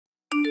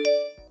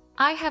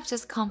I have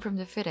just come from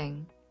the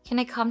fitting. Can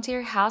I come to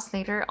your house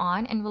later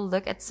on and we'll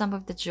look at some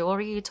of the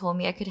jewelry you told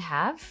me I could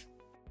have?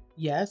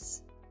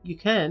 Yes, you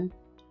can.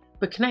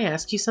 But can I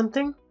ask you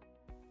something?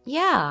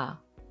 Yeah.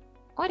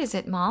 What is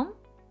it, Mom?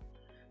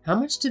 How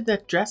much did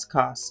that dress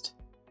cost?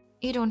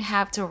 You don't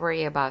have to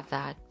worry about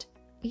that.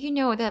 You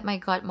know that my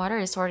godmother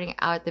is sorting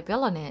out the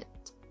bill on it.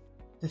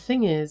 The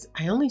thing is,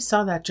 I only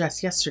saw that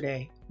dress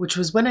yesterday, which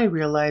was when I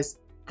realized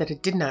that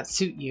it did not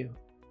suit you.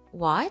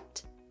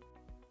 What?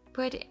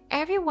 But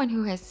everyone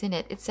who has seen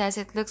it says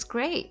it looks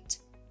great.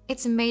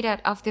 It's made out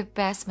of the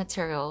best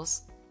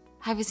materials.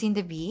 Have you seen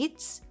the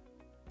beads?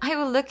 I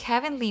will look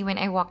heavenly when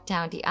I walk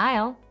down the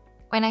aisle.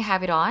 When I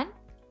have it on,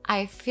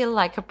 I feel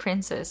like a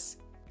princess.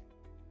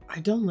 I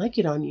don't like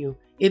it on you.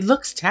 It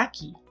looks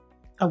tacky.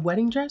 A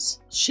wedding dress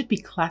should be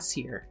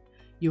classier.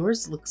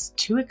 Yours looks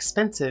too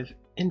expensive.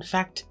 In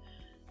fact,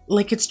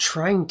 like it's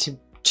trying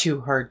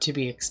too hard to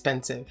be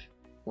expensive.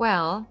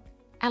 Well,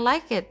 I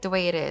like it the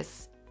way it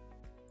is.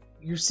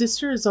 Your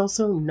sister is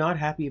also not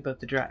happy about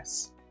the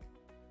dress.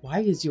 Why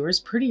is yours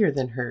prettier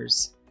than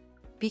hers?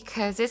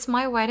 Because it's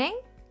my wedding?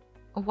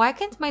 Why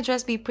can't my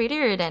dress be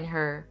prettier than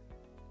her?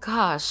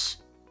 Gosh,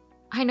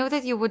 I know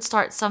that you would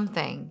start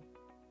something.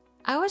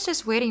 I was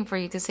just waiting for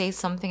you to say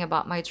something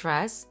about my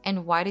dress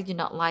and why did you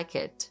not like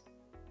it?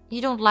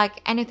 You don't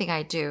like anything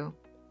I do.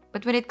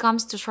 But when it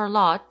comes to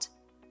Charlotte,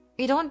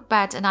 you don't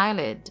bat an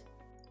eyelid.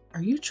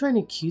 Are you trying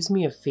to accuse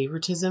me of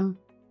favoritism?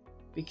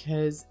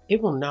 Because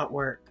it will not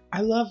work. I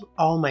love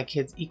all my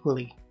kids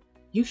equally.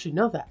 You should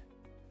know that.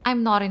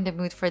 I'm not in the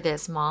mood for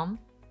this, Mom.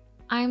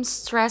 I'm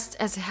stressed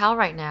as hell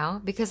right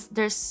now because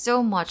there's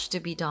so much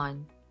to be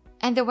done.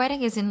 And the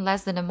wedding is in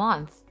less than a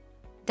month.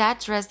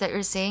 That dress that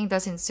you're saying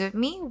doesn't suit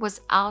me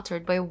was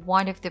altered by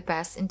one of the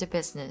best in the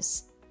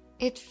business.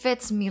 It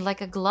fits me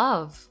like a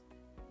glove.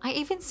 I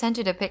even sent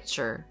you the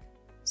picture.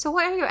 So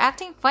why are you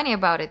acting funny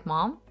about it,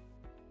 Mom?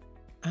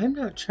 I'm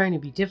not trying to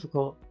be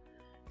difficult.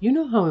 You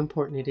know how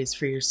important it is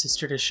for your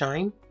sister to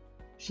shine.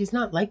 She's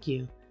not like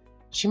you.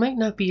 She might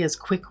not be as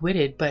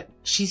quick-witted, but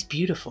she's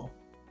beautiful.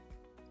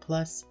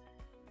 Plus,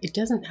 it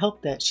doesn't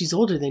help that she's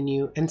older than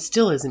you and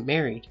still isn't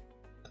married.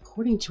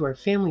 According to our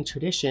family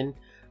tradition,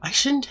 I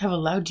shouldn't have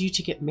allowed you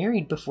to get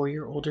married before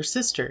your older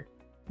sister.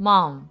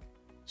 Mom,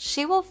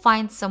 she will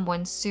find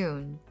someone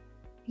soon.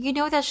 You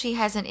know that she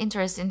has an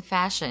interest in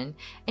fashion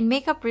and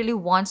makeup really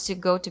wants to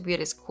go to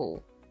beauty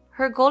school.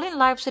 Her goal in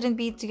life shouldn't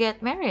be to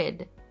get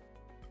married.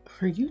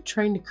 Are you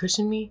trying to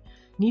cushion me?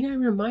 Need I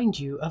remind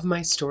you of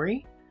my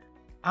story?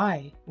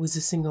 I was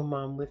a single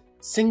mom with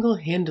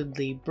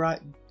single-handedly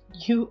brought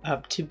you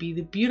up to be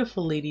the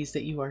beautiful ladies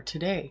that you are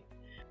today.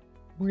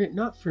 Were it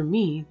not for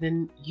me,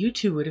 then you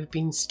two would have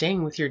been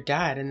staying with your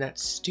dad and that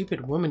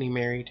stupid woman he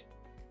married.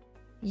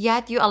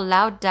 Yet you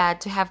allowed Dad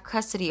to have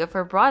custody of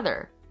her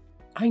brother.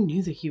 I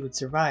knew that he would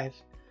survive,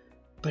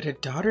 but a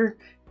daughter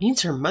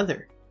needs her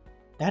mother.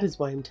 That is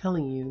why I'm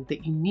telling you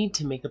that you need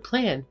to make a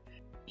plan.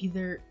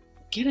 Either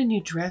get a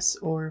new dress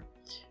or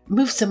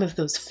move some of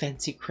those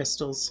fancy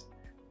crystals.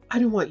 I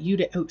don't want you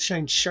to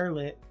outshine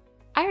Charlotte.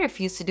 I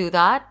refuse to do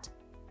that.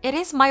 It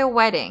is my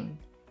wedding,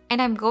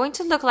 and I'm going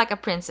to look like a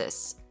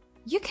princess.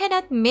 You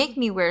cannot make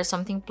me wear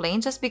something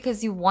plain just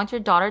because you want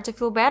your daughter to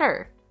feel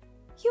better.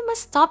 You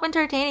must stop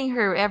entertaining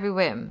her every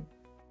whim.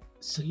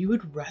 So you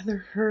would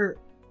rather her...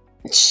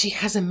 She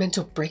has a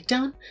mental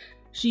breakdown?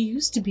 She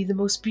used to be the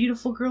most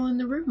beautiful girl in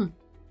the room.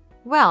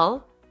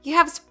 Well, you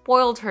have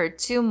spoiled her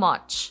too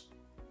much.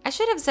 I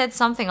should have said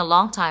something a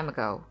long time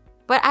ago,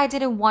 but I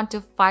didn't want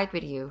to fight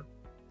with you.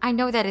 I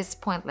know that is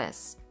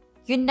pointless.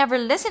 You never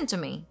listen to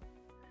me.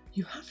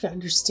 You have to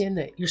understand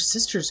that your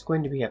sister's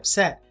going to be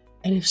upset.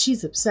 And if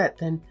she's upset,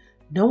 then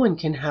no one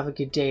can have a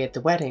good day at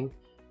the wedding.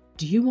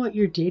 Do you want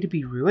your day to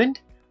be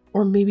ruined?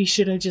 Or maybe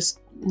should I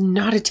just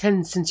not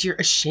attend since you're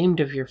ashamed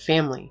of your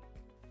family?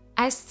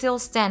 I still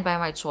stand by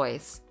my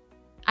choice.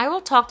 I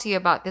will talk to you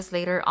about this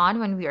later on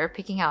when we are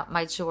picking out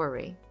my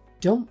jewelry.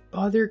 Don't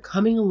bother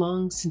coming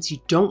along since you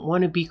don't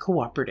want to be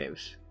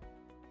cooperative.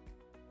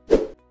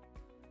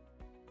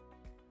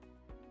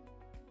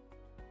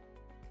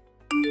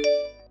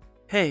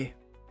 Hey,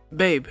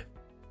 babe.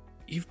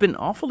 You've been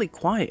awfully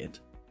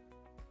quiet.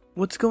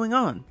 What's going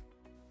on?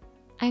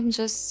 I'm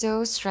just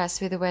so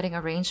stressed with the wedding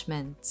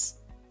arrangements.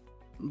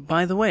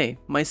 By the way,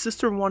 my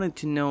sister wanted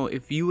to know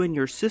if you and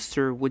your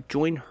sister would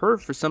join her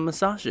for some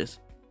massages.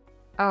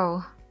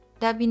 Oh,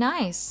 that'd be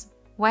nice.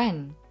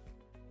 When?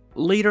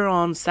 Later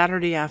on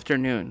Saturday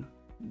afternoon.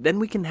 Then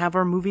we can have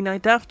our movie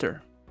night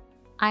after.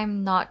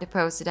 I'm not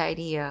opposed to the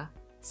idea.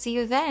 See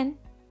you then.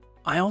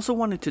 I also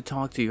wanted to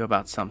talk to you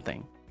about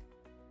something.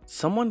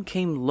 Someone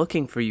came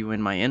looking for you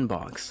in my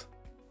inbox.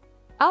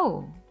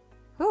 Oh,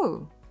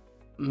 who?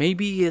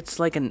 Maybe it's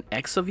like an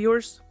ex of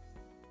yours?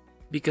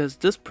 Because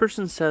this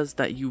person says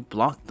that you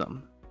blocked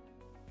them.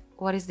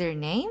 What is their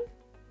name?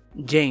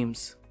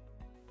 James.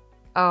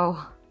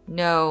 Oh,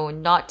 no,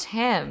 not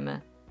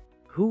him.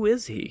 Who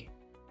is he?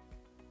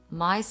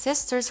 My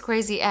sister's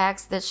crazy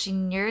ex that she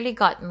nearly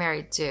got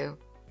married to.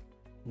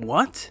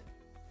 What?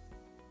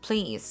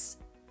 Please,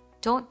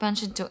 Don't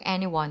mention to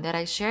anyone that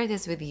I share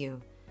this with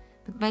you.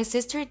 But my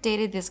sister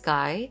dated this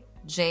guy,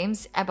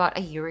 James, about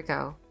a year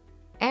ago.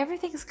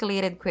 Everything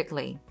escalated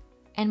quickly,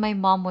 and my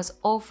mom was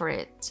all for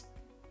it.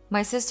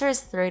 My sister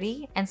is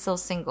 30 and still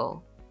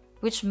single,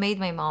 which made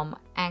my mom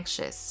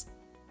anxious.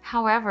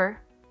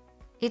 However,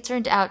 it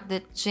turned out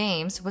that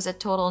James was a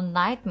total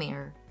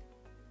nightmare.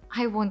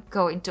 I won't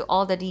go into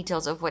all the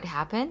details of what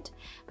happened,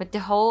 but the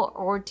whole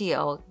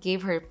ordeal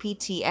gave her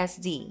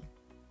PTSD.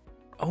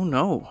 Oh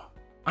no,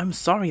 I'm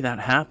sorry that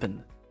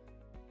happened.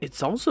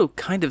 It's also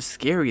kind of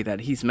scary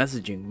that he's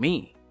messaging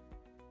me.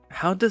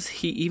 How does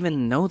he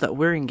even know that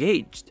we're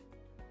engaged?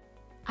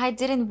 I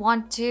didn't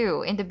want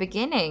to in the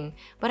beginning,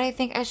 but I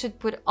think I should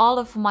put all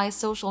of my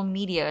social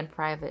media in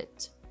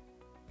private.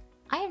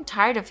 I am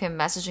tired of him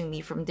messaging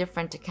me from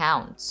different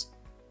accounts.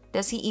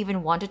 Does he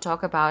even want to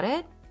talk about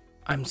it?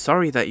 I'm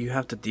sorry that you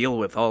have to deal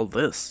with all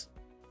this.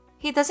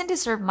 He doesn't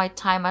deserve my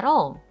time at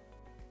all.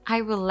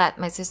 I will let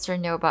my sister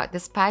know about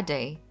this spa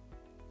day.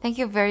 Thank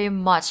you very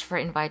much for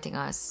inviting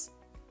us.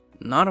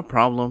 Not a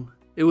problem.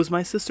 It was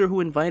my sister who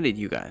invited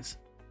you guys.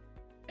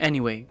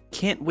 Anyway,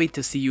 can't wait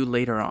to see you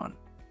later on.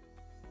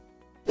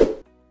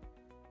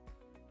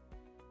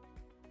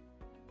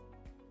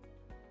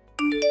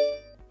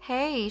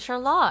 Hey,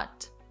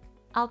 Charlotte.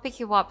 I'll pick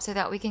you up so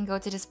that we can go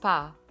to the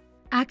spa.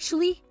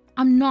 Actually,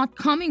 I'm not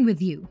coming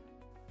with you.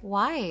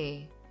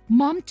 Why?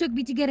 Mom took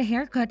me to get a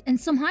haircut and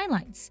some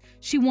highlights.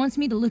 She wants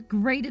me to look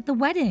great at the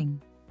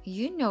wedding.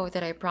 You know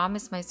that I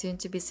promised my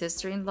soon-to-be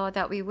sister-in-law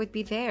that we would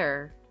be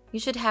there. You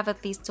should have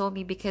at least told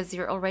me because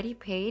you're already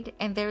paid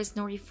and there is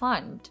no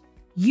refund.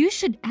 You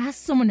should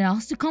ask someone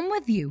else to come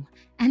with you.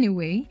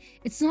 Anyway,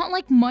 it's not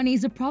like money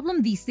is a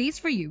problem these days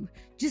for you.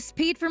 Just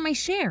pay it for my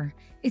share.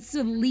 It's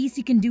the least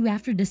you can do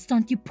after the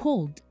stunt you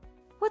pulled.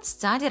 What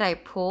stunt did I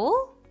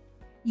pull?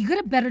 You got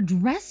a better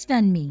dress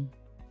than me.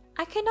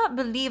 I cannot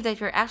believe that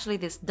you're actually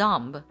this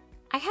dumb.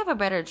 I have a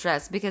better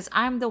dress because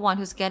I'm the one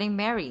who's getting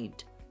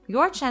married.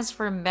 Your chance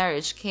for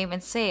marriage came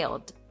and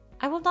sailed.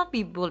 I will not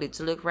be bullied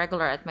to look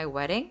regular at my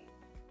wedding.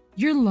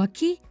 You're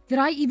lucky that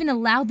I even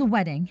allowed the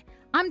wedding.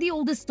 I'm the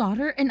oldest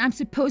daughter and I'm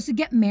supposed to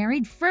get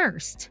married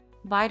first.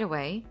 By the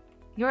way,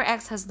 your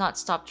ex has not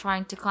stopped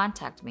trying to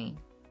contact me.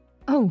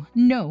 Oh,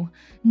 no,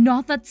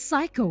 not that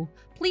psycho.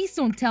 Please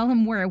don't tell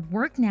him where I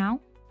work now.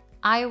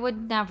 I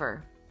would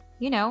never.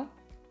 You know,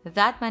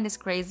 that man is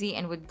crazy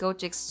and would go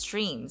to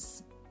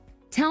extremes.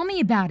 Tell me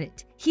about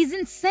it. He's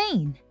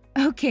insane.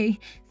 Okay,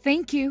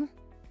 thank you.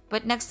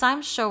 But next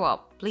time, show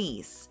up,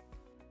 please.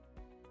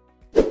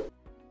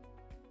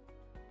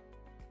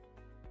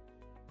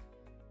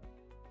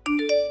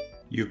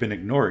 You've been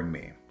ignoring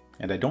me,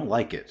 and I don't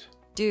like it.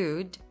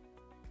 Dude,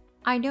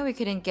 I know we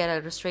couldn't get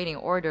a restraining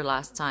order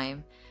last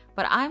time,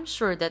 but I'm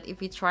sure that if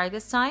we try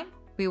this time,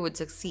 we would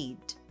succeed.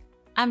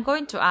 I'm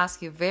going to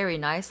ask you very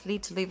nicely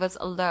to leave us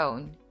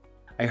alone.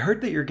 I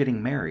heard that you're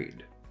getting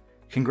married.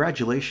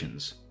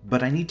 Congratulations,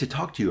 but I need to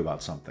talk to you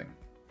about something.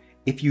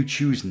 If you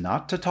choose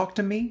not to talk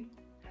to me,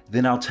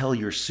 then I'll tell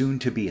your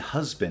soon-to-be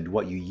husband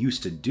what you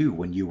used to do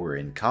when you were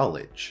in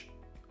college.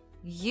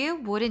 You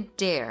wouldn't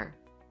dare.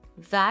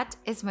 That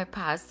is my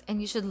past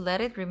and you should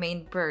let it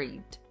remain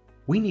buried.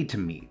 We need to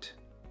meet.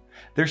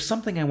 There's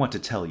something I want to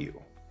tell you.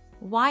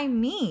 Why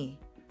me?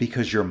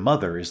 Because your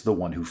mother is the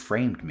one who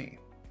framed me.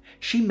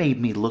 She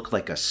made me look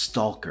like a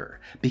stalker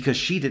because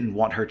she didn't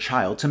want her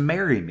child to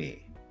marry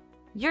me.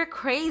 You're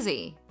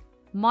crazy.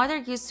 Mother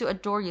used to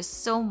adore you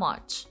so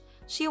much.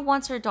 She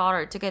wants her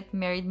daughter to get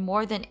married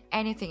more than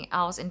anything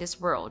else in this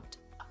world.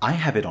 I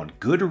have it on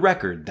good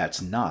record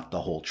that's not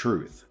the whole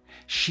truth.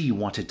 She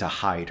wanted to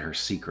hide her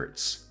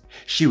secrets.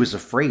 She was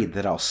afraid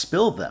that I'll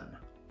spill them.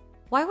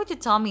 Why would you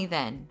tell me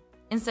then,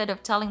 instead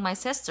of telling my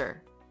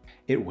sister?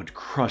 It would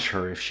crush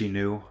her if she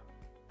knew.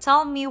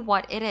 Tell me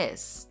what it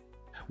is.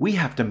 We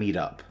have to meet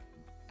up.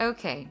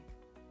 Okay,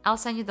 I'll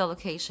send you the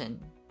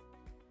location.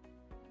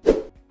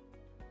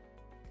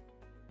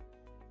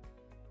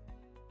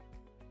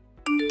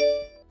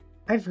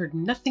 I've heard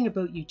nothing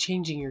about you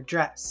changing your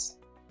dress.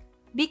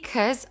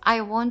 Because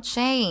I won't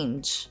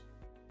change.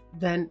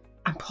 Then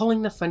I'm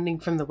pulling the funding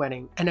from the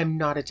wedding and I'm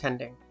not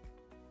attending.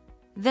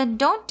 Then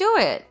don't do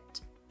it.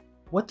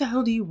 What the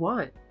hell do you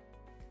want?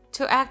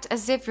 To act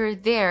as if you're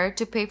there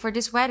to pay for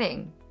this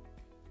wedding.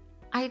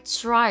 I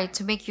tried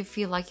to make you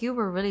feel like you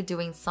were really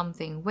doing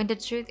something when the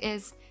truth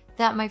is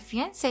that my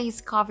fiancé is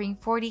covering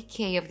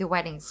 40K of the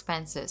wedding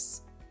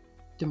expenses.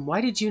 Then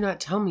why did you not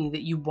tell me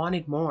that you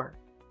wanted more?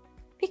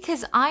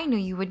 Because I knew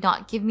you would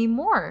not give me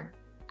more.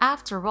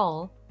 After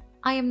all,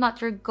 I am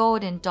not your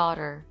golden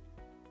daughter.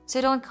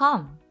 So don't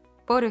come,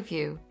 both of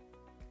you.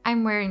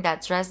 I'm wearing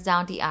that dress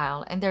down the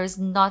aisle and there is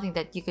nothing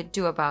that you could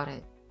do about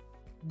it.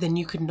 Then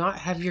you could not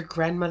have your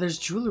grandmother's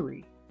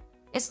jewelry.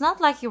 It's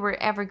not like you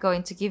were ever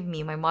going to give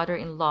me. My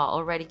mother-in-law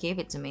already gave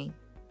it to me.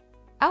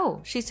 Oh,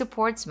 she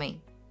supports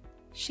me.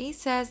 She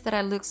says that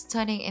I look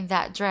stunning in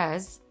that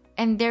dress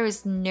and there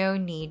is no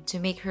need to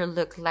make her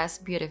look less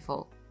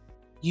beautiful.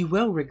 You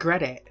will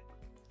regret it.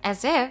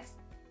 As if.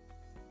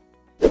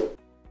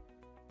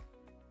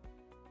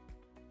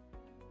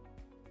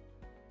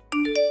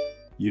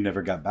 You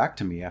never got back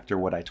to me after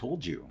what I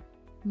told you.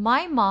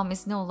 My mom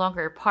is no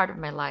longer a part of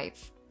my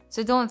life,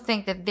 so don't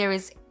think that there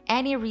is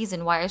any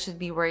reason why I should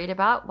be worried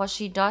about what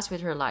she does with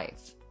her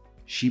life.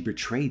 She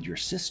betrayed your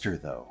sister,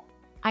 though.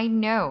 I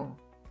know,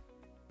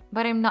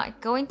 but I'm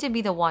not going to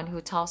be the one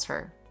who tells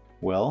her.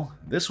 Well,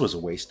 this was a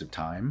waste of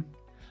time.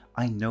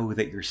 I know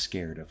that you're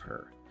scared of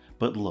her,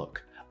 but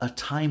look, a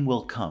time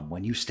will come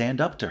when you stand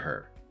up to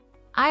her.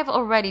 I've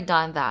already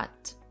done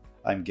that.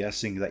 I'm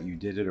guessing that you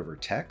did it over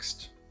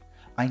text?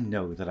 I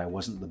know that I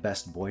wasn't the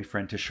best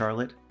boyfriend to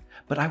Charlotte,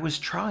 but I was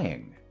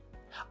trying.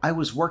 I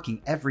was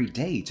working every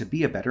day to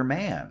be a better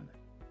man.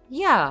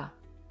 Yeah,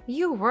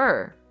 you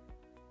were.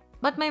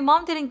 But my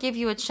mom didn't give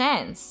you a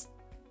chance.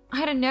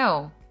 I don't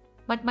know,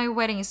 but my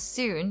wedding is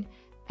soon,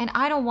 and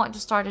I don't want to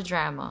start a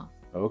drama.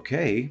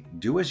 Okay,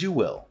 do as you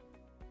will.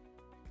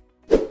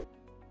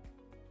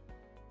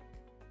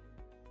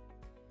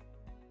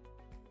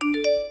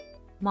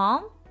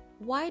 Mom,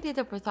 why did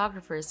the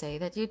photographer say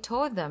that you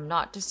told them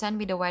not to send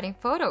me the wedding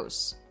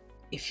photos?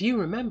 If you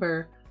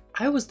remember,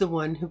 I was the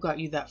one who got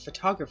you that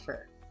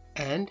photographer,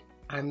 and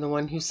I'm the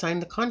one who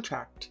signed the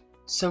contract.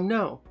 So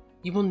no,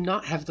 you will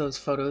not have those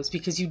photos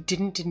because you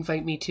didn't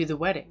invite me to the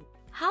wedding.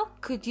 How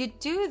could you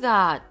do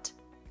that?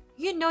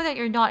 You know that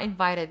you're not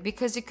invited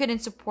because you couldn't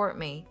support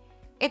me.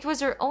 It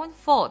was your own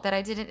fault that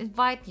I didn't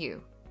invite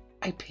you.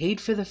 I paid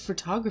for the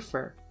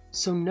photographer,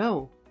 so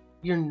no,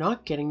 you're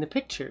not getting the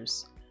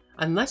pictures.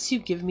 Unless you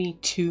give me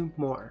 2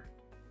 more.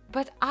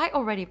 But I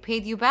already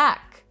paid you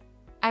back.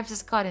 I've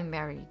just gotten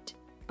married.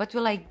 But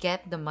will I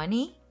get the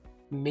money?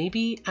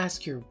 Maybe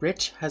ask your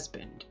rich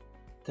husband.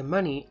 The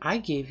money I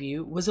gave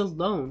you was a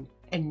loan,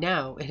 and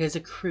now it has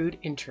accrued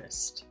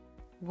interest.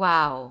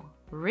 Wow,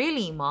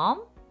 really,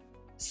 Mom?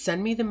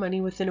 Send me the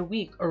money within a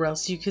week, or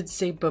else you could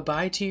say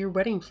bye-bye to your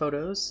wedding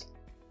photos.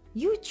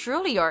 You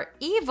truly are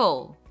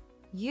evil.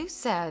 You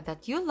said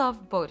that you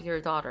love both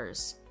your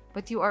daughters,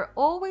 but you are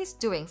always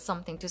doing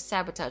something to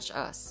sabotage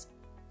us.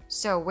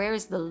 So where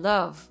is the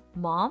love,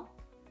 Mom?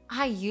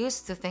 I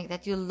used to think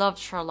that you loved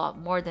Charlotte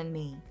more than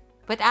me,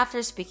 but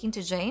after speaking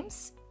to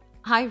James,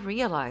 I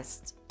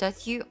realized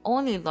that you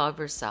only love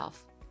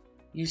yourself.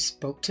 You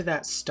spoke to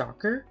that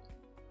stalker?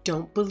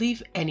 Don't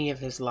believe any of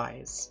his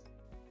lies.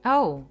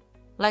 Oh,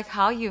 like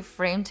how you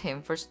framed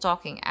him for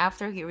stalking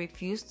after he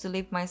refused to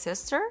leave my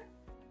sister?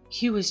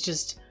 He was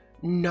just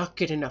not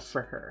good enough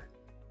for her.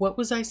 What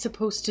was I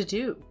supposed to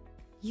do?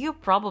 You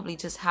probably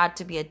just had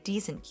to be a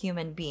decent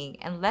human being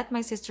and let my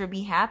sister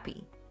be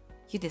happy.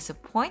 You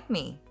disappoint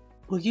me.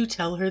 Will you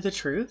tell her the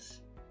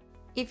truth?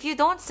 If you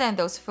don't send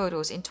those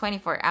photos in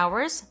 24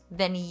 hours,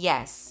 then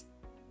yes,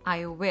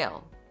 I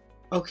will.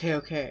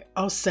 Okay,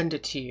 I'll send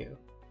it to you.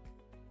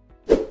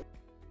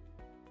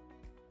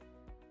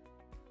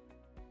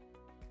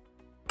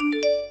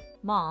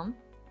 Mom,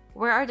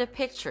 where are the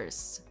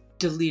pictures?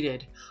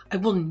 Deleted. I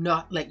will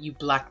not let you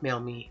blackmail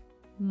me.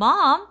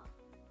 Mom?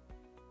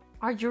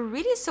 Are you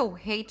really so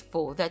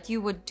hateful that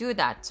you would do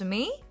that to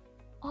me?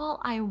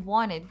 All I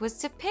wanted was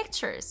the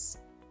pictures.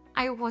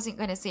 I wasn't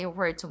gonna say a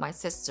word to my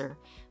sister,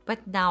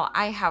 but now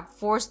I have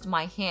forced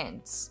my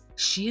hands.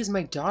 She is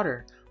my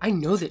daughter. I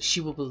know that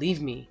she will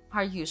believe me.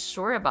 Are you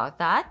sure about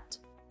that?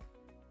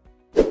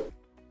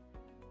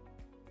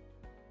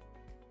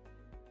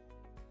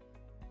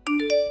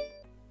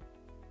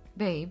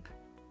 Babe,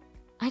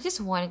 I just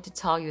wanted to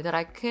tell you that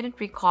I couldn't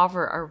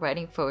recover our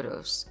wedding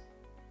photos.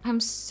 I'm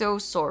so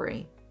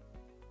sorry.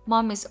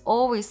 Mom is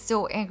always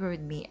so angry with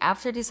me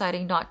after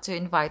deciding not to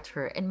invite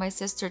her and my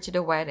sister to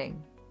the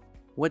wedding.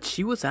 What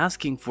she was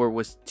asking for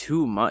was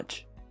too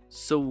much.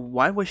 So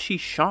why was she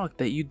shocked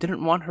that you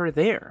didn't want her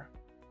there?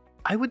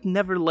 I would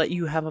never let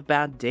you have a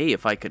bad day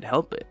if I could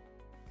help it.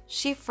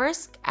 She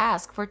first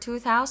asked for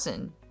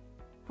 2,000.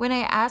 When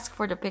I asked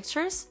for the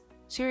pictures,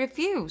 she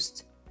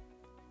refused.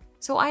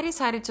 So I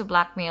decided to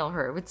blackmail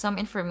her with some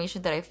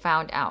information that I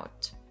found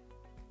out.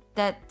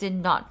 That did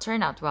not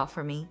turn out well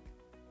for me.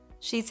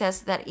 She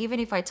says that even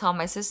if I tell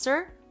my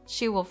sister,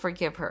 she will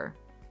forgive her.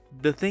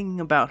 The thing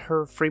about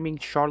her framing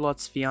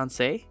Charlotte's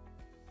fiancé?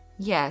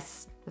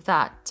 Yes,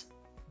 that.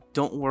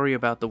 Don't worry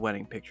about the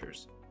wedding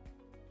pictures.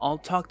 I'll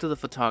talk to the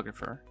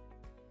photographer.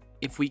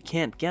 If we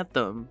can't get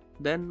them,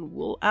 then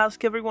we'll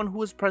ask everyone who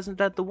was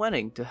present at the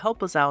wedding to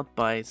help us out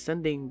by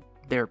sending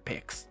their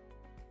pics.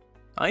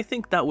 I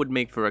think that would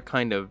make for a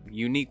kind of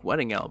unique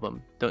wedding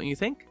album, don't you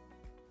think?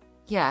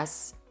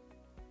 Yes,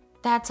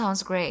 that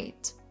sounds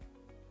great.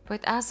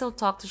 But I still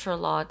talk to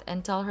Charlotte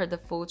and tell her the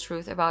full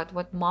truth about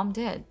what Mom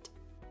did.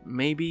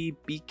 Maybe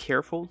be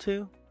careful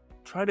too.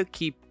 Try to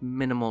keep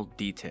minimal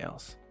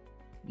details.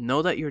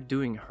 Know that you're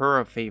doing her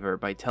a favor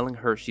by telling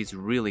her she's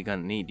really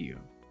gonna need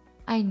you.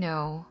 I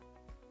know.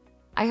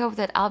 I hope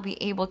that I'll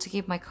be able to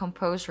keep my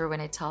composure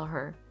when I tell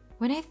her.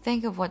 When I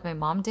think of what my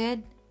mom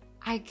did,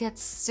 I get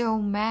so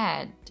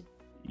mad.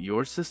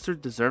 Your sister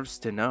deserves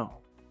to know.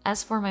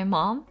 As for my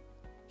mom,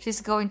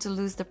 she's going to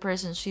lose the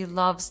person she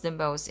loves the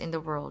most in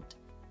the world.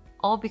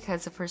 All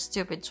because of her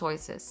stupid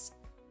choices.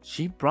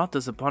 She brought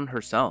this upon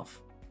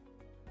herself.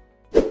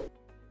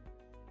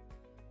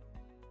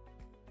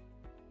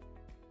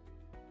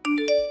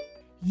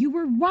 You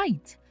were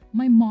right.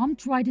 My mom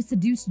tried to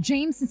seduce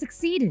James and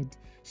succeeded.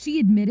 She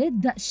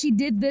admitted that she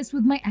did this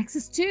with my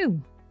exes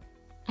too.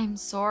 I'm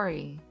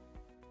sorry.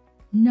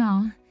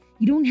 Nah,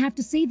 you don't have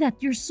to say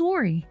that you're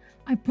sorry.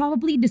 I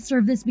probably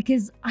deserve this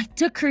because I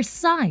took her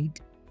side.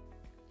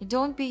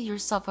 Don't beat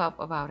yourself up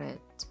about it.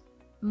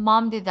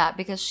 Mom did that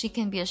because she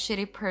can be a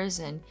shitty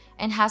person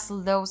and has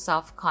low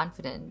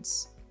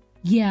self-confidence.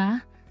 Yeah,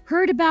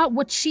 heard about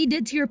what she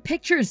did to your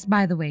pictures,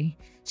 by the way.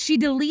 She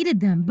deleted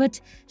them, but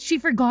she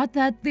forgot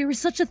that there is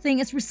such a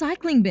thing as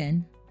recycling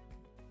bin.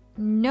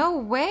 No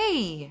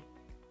way!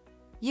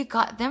 You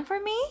got them for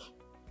me?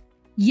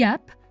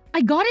 Yep,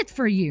 I got it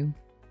for you.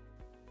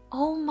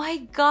 Oh my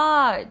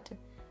god!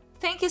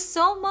 Thank you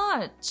so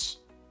much!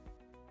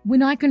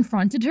 When I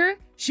confronted her,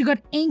 she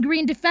got angry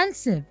and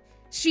defensive.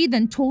 She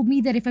then told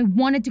me that if I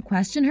wanted to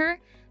question her,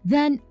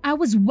 then I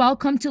was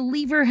welcome to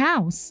leave her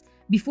house.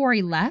 Before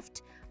I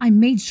left, I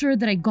made sure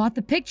that I got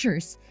the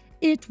pictures.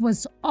 It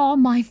was all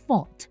my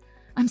fault.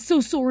 I'm so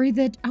sorry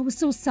that I was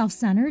so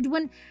self-centered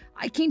when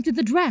I came to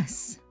the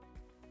dress.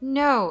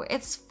 No,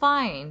 it's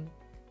fine.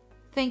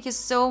 Thank you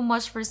so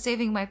much for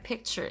saving my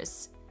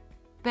pictures.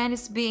 Ben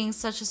is being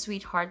such a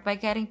sweetheart by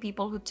getting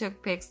people who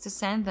took pics to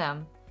send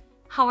them.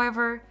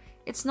 However,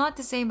 it's not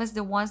the same as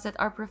the ones that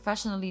are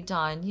professionally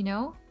done, you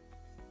know?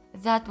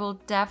 That will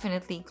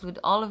definitely include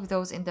all of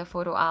those in the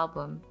photo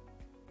album.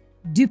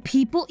 Do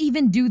people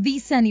even do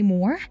these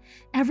anymore?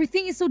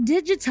 Everything is so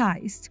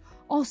digitized.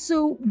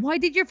 Also, why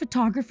did your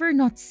photographer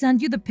not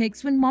send you the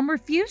pics when mom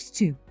refused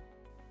to?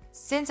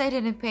 Since I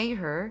didn't pay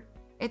her,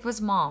 it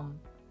was mom.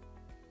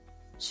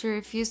 She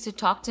refused to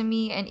talk to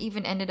me and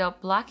even ended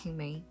up blocking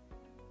me.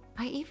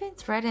 I even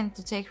threatened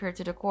to take her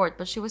to the court,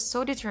 but she was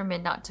so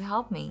determined not to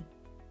help me.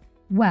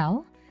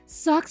 Well,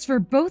 sucks for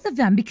both of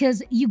them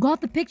because you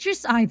got the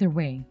pictures either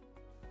way.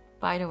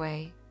 By the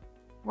way,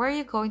 where are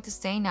you going to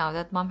stay now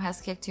that mom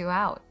has kicked you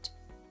out?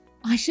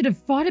 I should have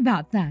thought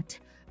about that.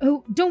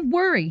 Oh, don't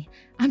worry.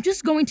 I'm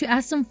just going to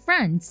ask some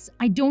friends.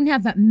 I don't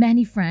have that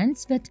many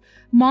friends that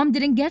mom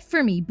didn't get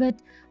for me,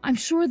 but I'm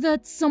sure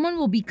that someone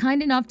will be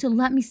kind enough to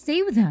let me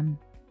stay with them.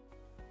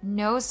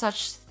 No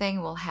such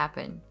thing will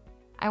happen.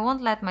 I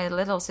won't let my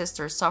little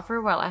sister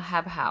suffer while I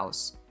have a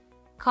house.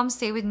 Come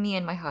stay with me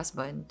and my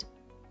husband.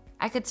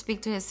 I could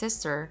speak to his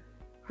sister.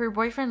 Her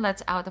boyfriend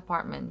lets out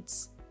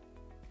apartments.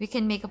 We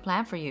can make a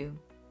plan for you.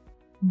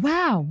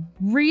 Wow,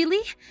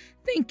 really?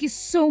 Thank you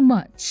so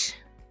much.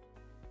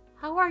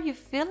 How are you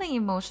feeling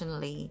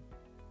emotionally?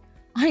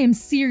 I am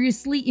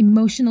seriously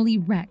emotionally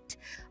wrecked.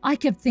 I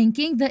kept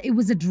thinking that it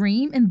was a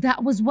dream and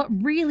that was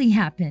what really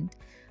happened.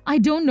 I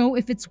don't know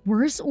if it's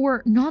worse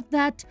or not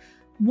that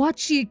what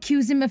she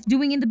accused him of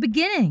doing in the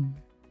beginning.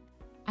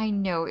 I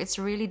know it's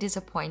really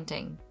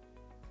disappointing,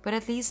 but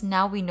at least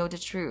now we know the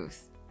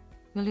truth.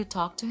 Will you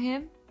talk to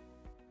him?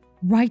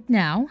 Right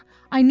now,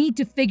 I need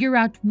to figure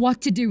out what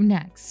to do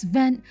next.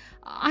 Then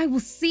I will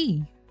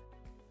see.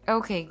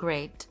 Okay,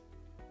 great.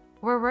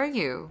 Where were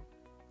you?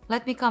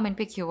 Let me come and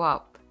pick you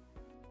up.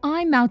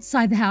 I'm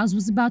outside the house,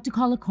 was about to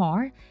call a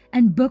car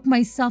and book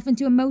myself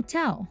into a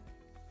motel.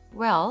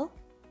 Well,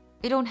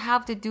 you don't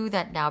have to do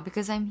that now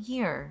because I'm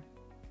here.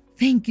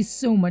 Thank you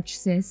so much,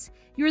 sis.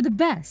 You're the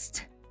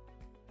best.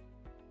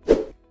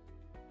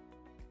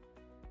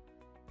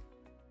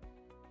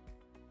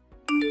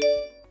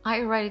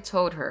 I already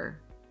told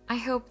her. I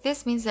hope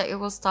this means that you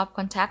will stop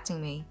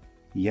contacting me.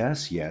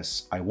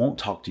 Yes, I won't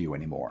talk to you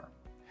anymore.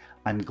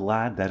 I'm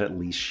glad that at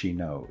least she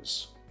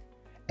knows.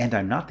 And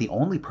I'm not the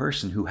only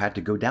person who had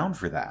to go down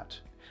for that.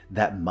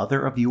 That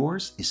mother of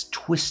yours is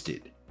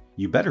twisted.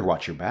 You better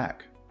watch your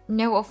back.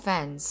 No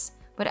offense,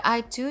 but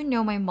I do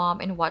know my mom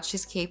and what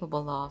she's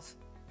capable of.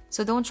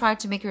 So don't try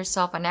to make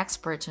yourself an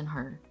expert on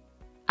her.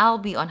 I'll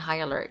be on high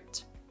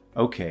alert.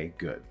 Okay,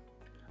 good.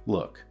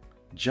 Look,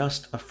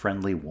 just a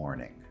friendly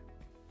warning.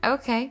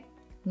 Okay,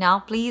 now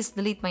please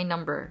delete my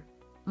number.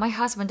 My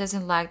husband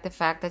doesn't like the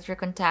fact that you're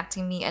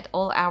contacting me at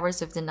all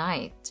hours of the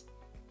night.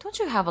 Don't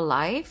you have a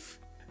life?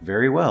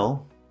 Very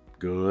well.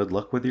 Good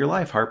luck with your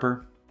life,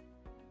 Harper.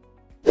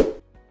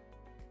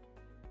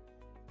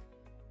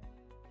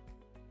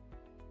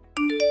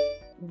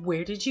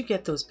 Where did you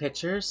get those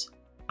pictures?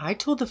 I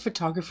told the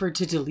photographer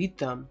to delete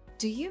them.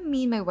 Do you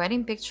mean my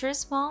wedding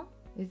pictures, Mom?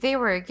 They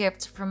were a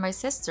gift from my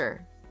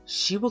sister.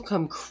 She will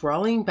come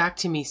crawling back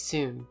to me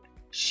soon.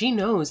 She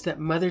knows that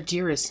Mother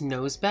Dearest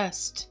knows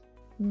best.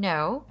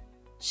 No,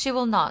 she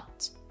will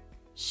not.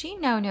 She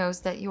now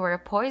knows that you are a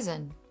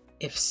poison.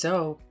 If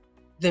so,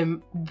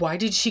 then why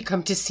did she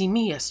come to see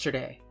me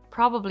yesterday?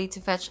 Probably to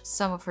fetch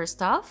some of her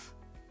stuff?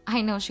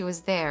 I know she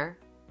was there.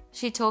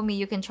 She told me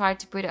you can try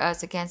to put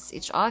us against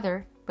each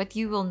other, but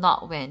you will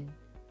not win.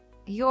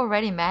 You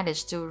already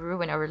managed to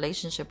ruin our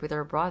relationship with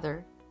her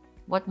brother.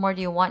 What more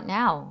do you want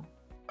now?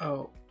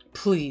 Oh,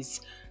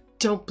 please,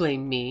 don't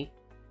blame me.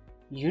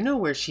 You know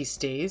where she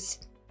stays.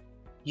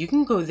 You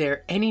can go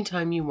there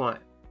anytime you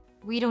want.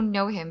 We don't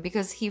know him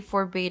because he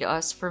forbade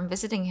us from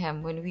visiting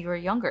him when we were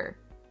younger.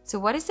 So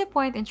what is the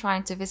point in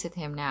trying to visit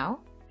him now?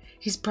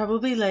 He's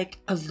probably like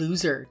a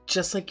loser,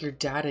 just like your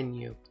dad and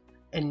you.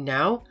 And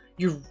now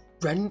You're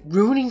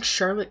ruining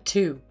Charlotte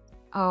too.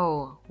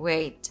 Oh,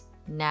 wait.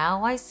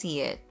 Now I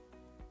see it.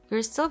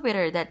 You're still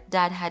bitter that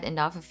Dad had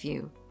enough of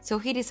you, so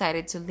he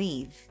decided to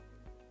leave.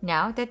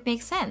 Now that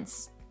makes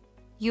sense.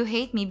 You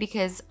hate me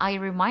because I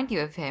remind you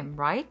of him,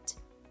 right?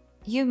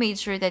 You made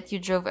sure that you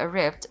drove a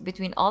rift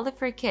between all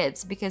of your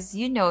kids because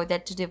you know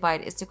that to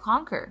divide is to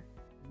conquer.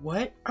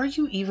 What are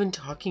you even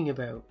talking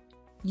about?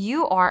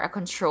 You are a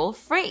control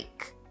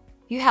freak.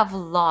 You have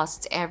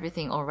lost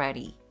everything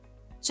already.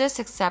 Just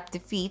accept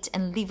defeat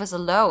and leave us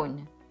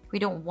alone. We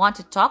don't want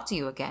to talk to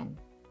you again.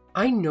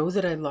 I know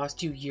that I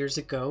lost you years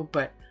ago,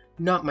 but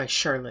not my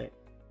Charlotte.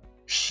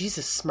 She's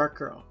a smart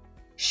girl.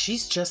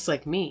 She's just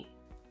like me.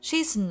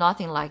 She's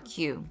nothing like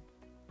you.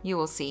 You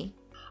will see.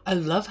 I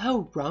love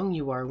how wrong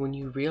you are when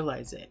you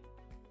realize it.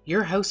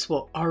 Your house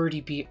will already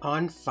be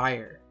on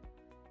fire.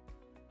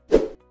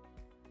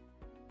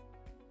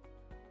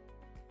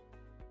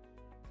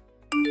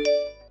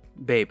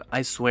 Babe,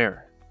 I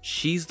swear,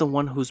 she's the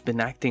one who's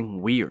been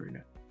acting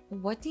weird.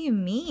 What do you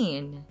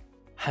mean?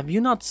 Have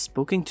you not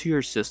spoken to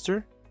your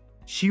sister?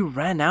 She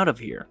ran out of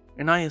here,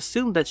 and I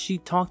assumed that she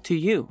talked to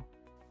you.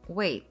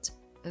 Wait,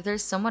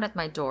 there's someone at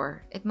my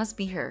door. It must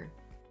be her.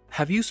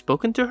 Have you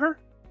spoken to her?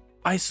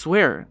 I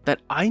swear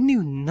that I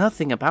knew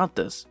nothing about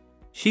this.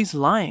 She's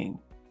lying.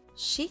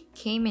 She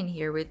came in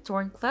here with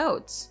torn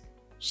clothes.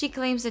 She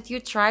claims that you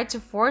tried to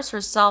force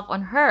herself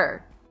on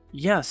her.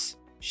 Yes,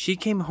 she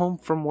came home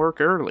from work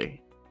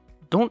early.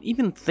 Don't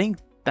even think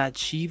that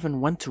she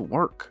even went to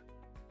work.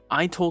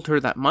 I told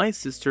her that my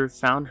sister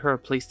found her a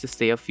place to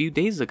stay a few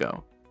days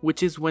ago,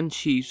 which is when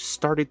she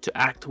started to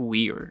act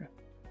weird.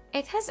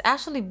 It has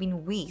actually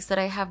been weeks that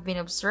I have been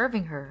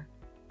observing her.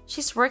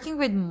 She's working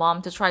with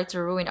Mom to try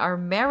to ruin our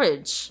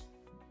marriage.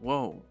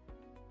 Whoa,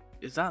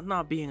 is that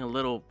not being a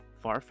little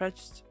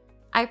far-fetched?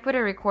 I put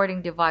a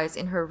recording device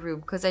in her room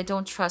because I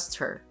don't trust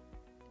her.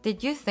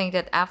 Did you think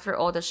that after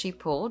all that she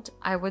pulled,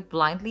 I would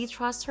blindly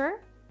trust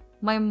her?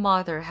 My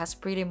mother has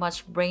pretty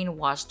much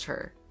brainwashed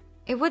her.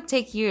 It would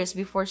take years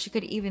before she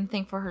could even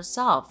think for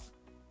herself.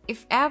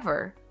 If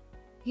ever.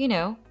 You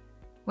know,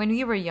 when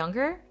we were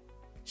younger,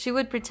 she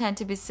would pretend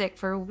to be sick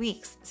for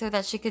weeks so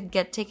that she could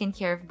get taken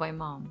care of by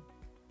Mom.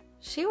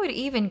 She would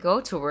even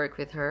go to work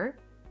with her.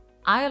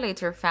 I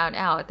later found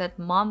out that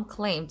Mom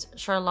claimed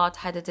Charlotte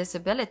had a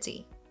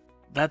disability.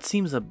 That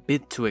seems a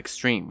bit too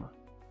extreme.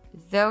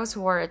 Those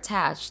who are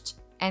attached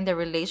and the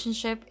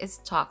relationship is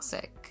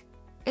toxic.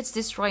 It's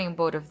destroying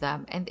both of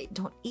them and they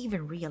don't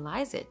even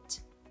realize it.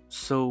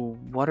 So,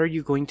 what are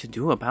you going to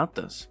do about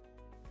this?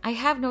 I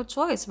have no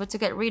choice but to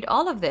get rid of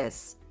all of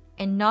this.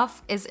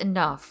 Enough is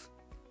enough.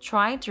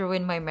 Trying to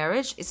ruin my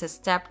marriage is a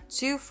step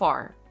too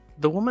far.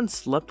 The woman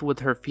slept with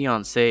her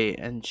fiancé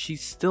and she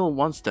still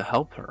wants to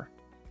help her.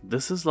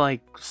 This is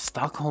like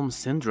Stockholm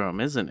Syndrome,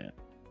 isn't it?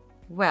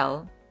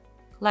 Well,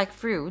 like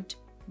Freud,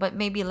 but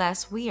maybe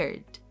less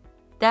weird.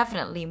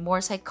 Definitely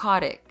more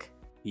psychotic.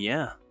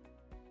 Yeah,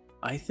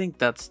 I think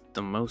that's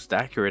the most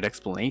accurate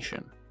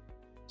explanation.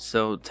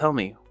 So tell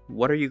me,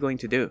 what are you going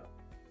to do?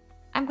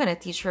 I'm gonna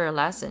teach her a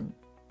lesson.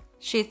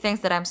 She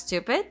thinks that I'm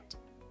stupid?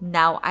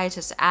 Now I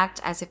just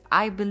act as if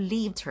I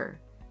believed her.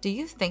 Do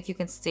you think you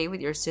can stay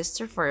with your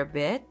sister for a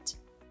bit?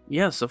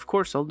 Yes, of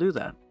course I'll do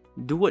that.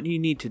 Do what you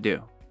need to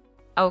do.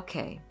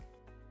 Okay.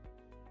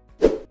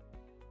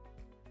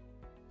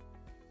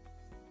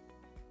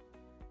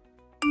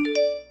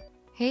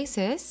 Hey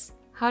sis,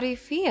 how do you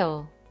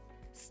feel?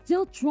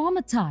 Still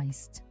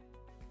traumatized.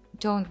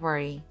 Don't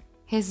worry,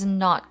 he's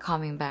not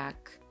coming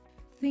back.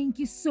 Thank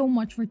you so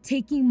much for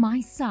taking my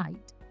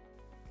side.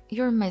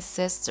 You're my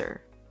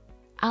sister.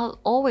 I'll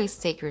always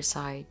take your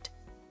side.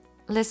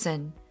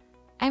 Listen,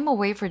 I'm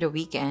away for the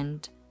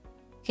weekend.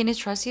 Can I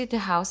trust you to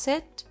house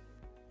it?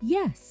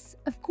 Yes,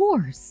 of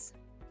course.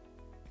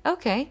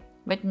 Okay,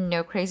 but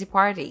no crazy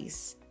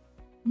parties.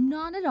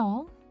 Not at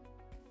all.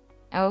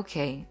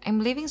 Okay, I'm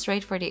leaving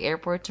straight for the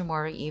airport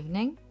tomorrow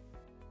evening.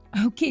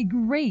 Okay,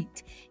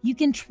 great. You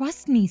can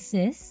trust me,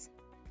 sis.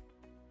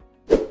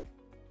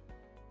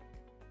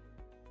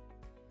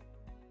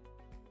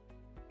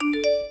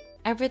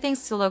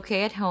 Everything's still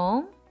okay at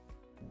home?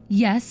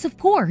 Yes, of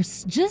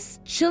course.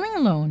 Just chilling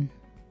alone.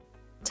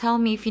 Tell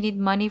me if you need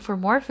money for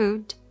more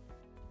food.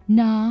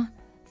 Nah,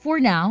 for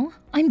now,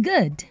 I'm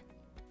good.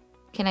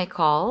 Can I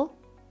call?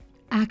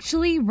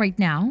 Actually, right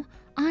now,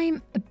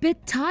 I'm a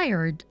bit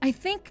tired. I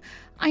think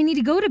I need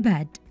to go to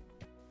bed.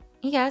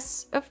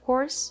 Yes, of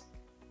course.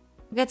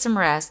 Get some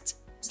rest.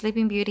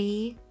 Sleeping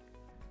Beauty.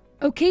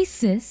 Okay,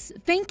 sis.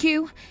 Thank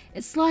you.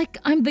 It's like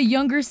I'm the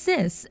younger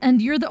sis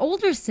and you're the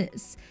older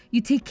sis.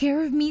 You take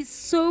care of me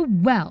so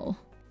well.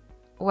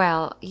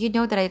 Well, you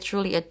know that I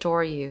truly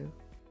adore you.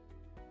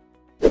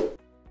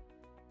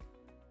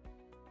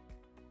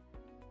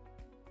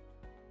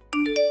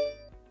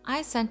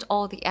 I sent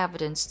all the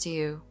evidence to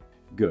you.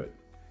 Good.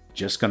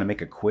 Just gonna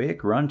make a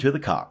quick run to the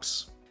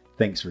cops.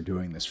 Thanks for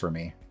doing this for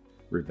me.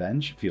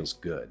 Revenge feels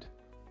good.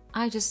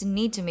 I just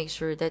need to make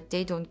sure that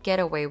they don't get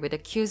away with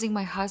accusing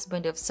my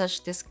husband of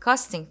such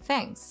disgusting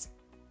things.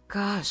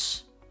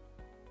 Gosh.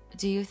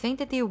 Do you think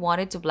that they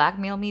wanted to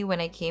blackmail me when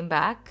I came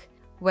back?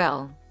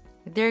 Well,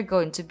 they're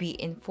going to be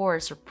in for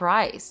a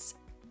surprise.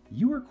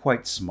 You are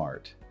quite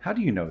smart. How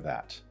do you know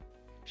that?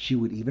 She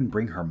would even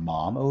bring her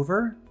mom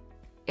over?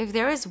 If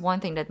there is one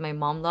thing that my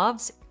mom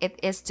loves, it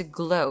is to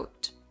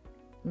gloat.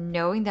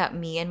 Knowing that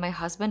me and my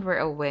husband were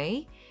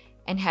away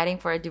and heading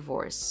for a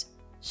divorce,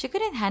 she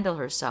couldn't handle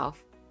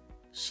herself.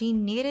 She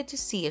needed to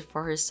see it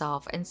for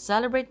herself and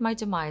celebrate my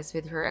demise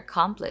with her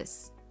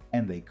accomplice.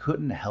 And they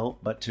couldn't help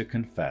but to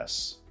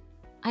confess.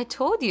 I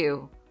told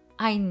you,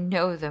 I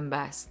know them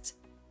best.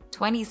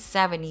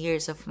 27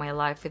 years of my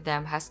life with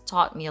them has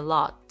taught me a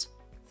lot.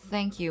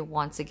 Thank you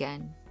once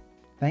again.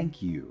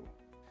 Thank you.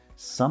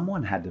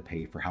 Someone had to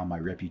pay for how my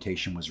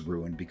reputation was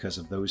ruined because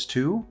of those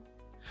two.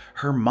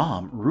 Her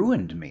mom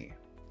ruined me.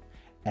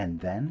 And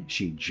then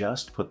she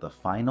just put the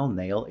final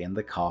nail in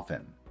the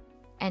coffin.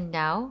 And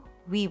now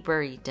we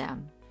buried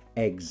them.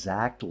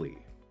 Exactly.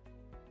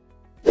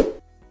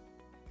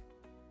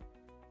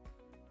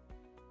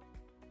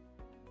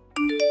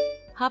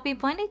 Happy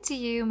Monday to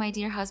you, my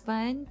dear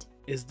husband.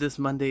 Is this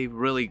Monday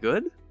really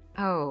good?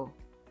 Oh,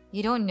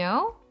 you don't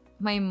know?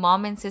 My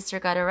mom and sister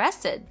got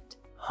arrested.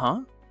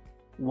 Huh?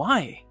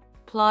 Why?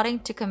 Plotting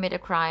to commit a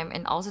crime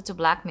and also to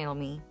blackmail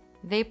me.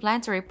 They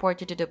plan to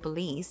report you to the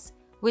police,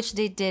 which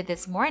they did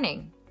this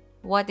morning.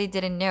 What they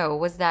didn't know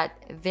was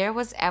that there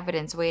was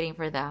evidence waiting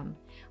for them,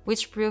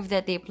 which proved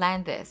that they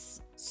planned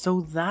this.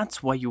 So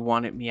that's why you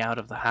wanted me out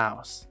of the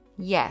house.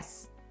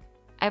 Yes.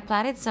 I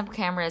planted some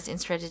cameras in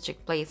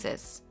strategic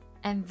places.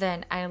 And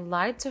then I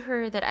lied to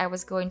her that I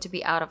was going to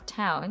be out of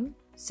town,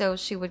 so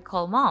she would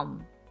call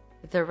mom.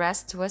 The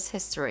rest was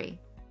history.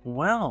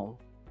 Well,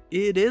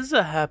 it is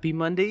a happy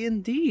Monday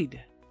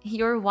indeed.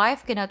 Your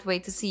wife cannot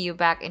wait to see you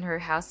back in her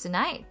house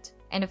tonight.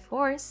 And of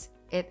course,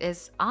 it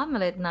is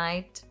omelet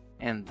night.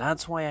 And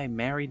that's why I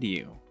married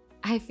you.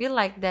 I feel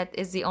like that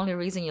is the only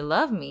reason you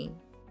love me.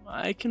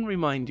 I can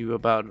remind you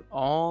about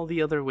all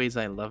the other ways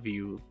I love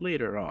you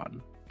later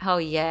on. Oh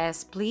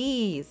yes,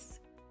 please.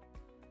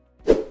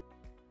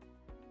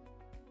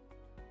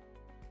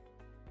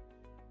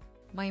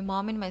 My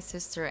mom and my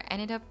sister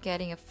ended up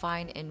getting a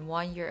fine and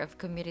 1 year of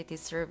community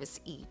service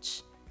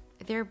each.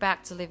 They're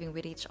back to living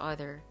with each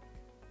other.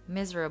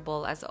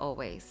 Miserable as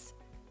always.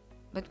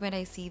 But when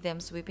I see them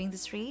sweeping the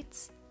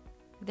streets,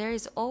 there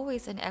is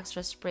always an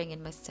extra spring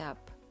in my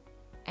step.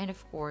 And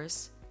of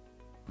course,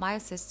 my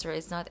sister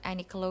is not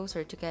any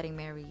closer to getting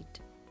married.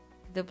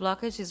 The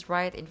blockage is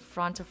right in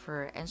front of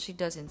her and she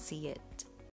doesn't see it.